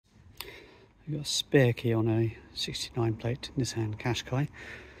We've got a spare key on a 69 plate Nissan Qashqai.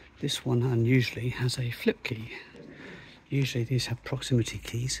 This one unusually has a flip key. Usually these have proximity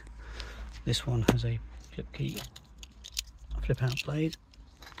keys. This one has a flip key, a flip out blade,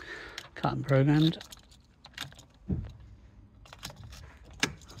 cut and programmed.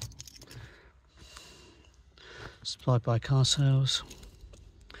 Supplied by Car Sales.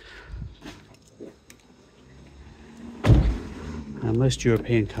 Most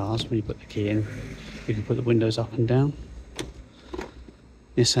European cars, when you put the key in, you can put the windows up and down.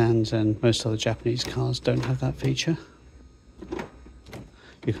 Nissans and most other Japanese cars don't have that feature.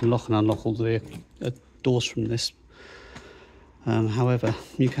 You can lock and unlock all the doors from this. However,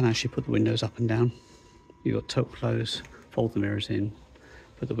 you can actually put the windows up and down. You've got total close, fold the mirrors in,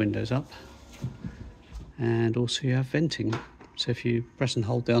 put the windows up, and also you have venting. So if you press and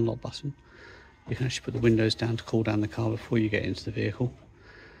hold the unlock button, you can actually put the windows down to cool down the car before you get into the vehicle,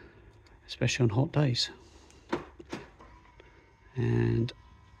 especially on hot days. And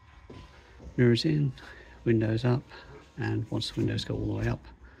mirrors in, windows up, and once the windows go all the way up,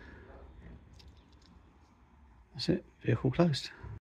 that's it, vehicle closed.